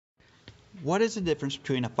What is the difference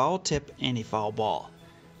between a foul tip and a foul ball?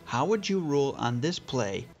 How would you rule on this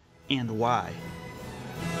play and why?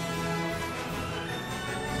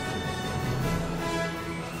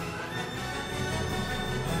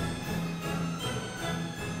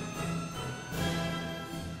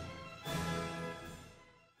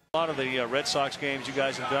 A lot of the Red Sox games you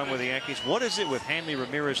guys have done with the Yankees. What is it with Hanley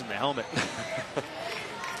Ramirez in the helmet?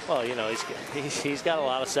 Well, you know, he's got a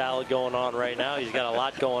lot of salad going on right now. He's got a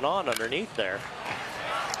lot going on underneath there.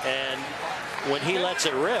 And when he lets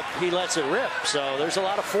it rip, he lets it rip. So there's a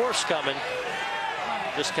lot of force coming.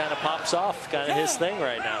 Just kind of pops off, kind of his thing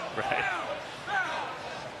right now. Right.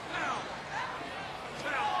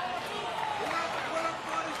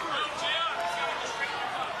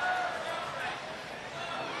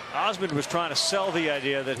 Osmond was trying to sell the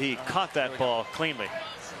idea that he caught that ball cleanly.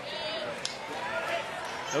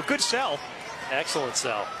 A good sell. Excellent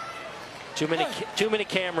sell. Too many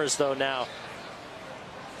cameras though now.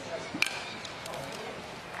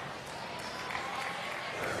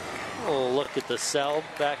 Oh, look at the sell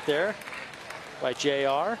back there by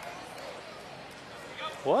JR.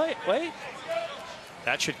 Wait.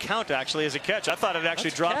 That should count actually as a catch. I thought it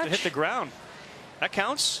actually dropped and hit the ground. That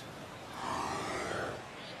counts.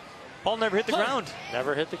 Ball never hit the ground.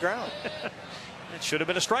 Never hit the ground. It should have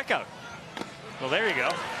been a strikeout. Well, there you go.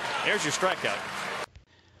 There's your strikeout.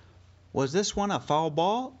 Was this one a foul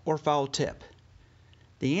ball or foul tip?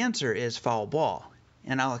 The answer is foul ball,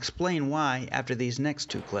 and I'll explain why after these next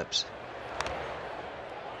two clips.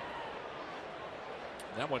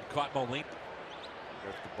 That one caught Molina.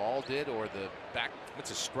 If the ball did or the back, it's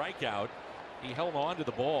a strikeout. He held on to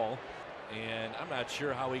the ball, and I'm not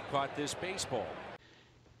sure how he caught this baseball.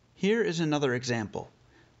 Here is another example.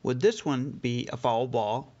 Would this one be a foul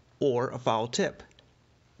ball or a foul tip?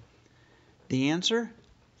 The answer,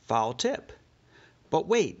 foul tip. But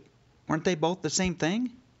wait, weren't they both the same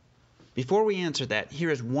thing? Before we answer that,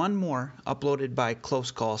 here is one more uploaded by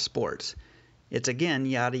Close Call Sports. It's again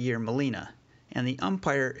Yadier Molina, and the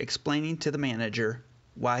umpire explaining to the manager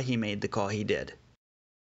why he made the call he did.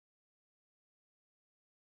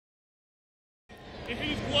 It hit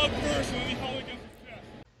his glove first and then he held it against his chest.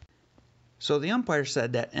 So the umpire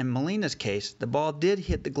said that in Molina's case, the ball did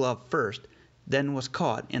hit the glove first, then was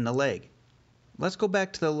caught in the leg. Let's go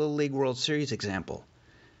back to the Little League World Series example.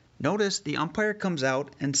 Notice the umpire comes out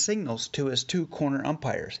and signals to his two corner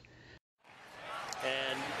umpires.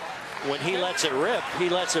 And when he lets it rip, he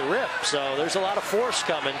lets it rip. So there's a lot of force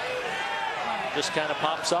coming. Just kind of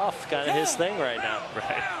pops off, kind of his thing right now.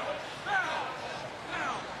 Right.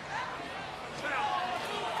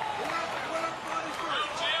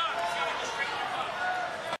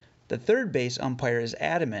 The third base umpire is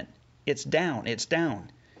adamant. It's down, it's down.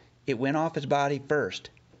 It went off his body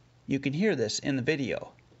first. You can hear this in the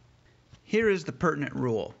video. Here is the pertinent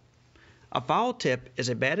rule. A foul tip is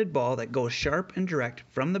a batted ball that goes sharp and direct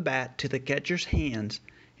from the bat to the catcher's hands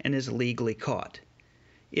and is legally caught.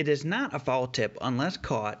 It is not a foul tip unless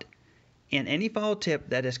caught, and any foul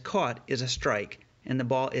tip that is caught is a strike and the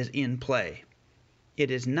ball is in play.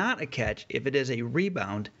 It is not a catch if it is a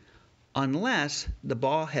rebound unless the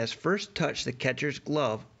ball has first touched the catcher's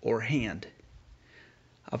glove or hand.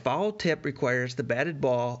 A foul tip requires the batted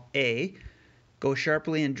ball A. go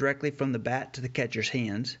sharply and directly from the bat to the catcher's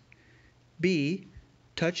hands, B.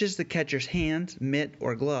 touches the catcher's hands, mitt,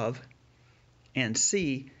 or glove, and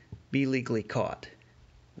C. be legally caught.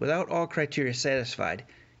 Without all criteria satisfied,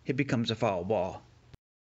 it becomes a foul ball.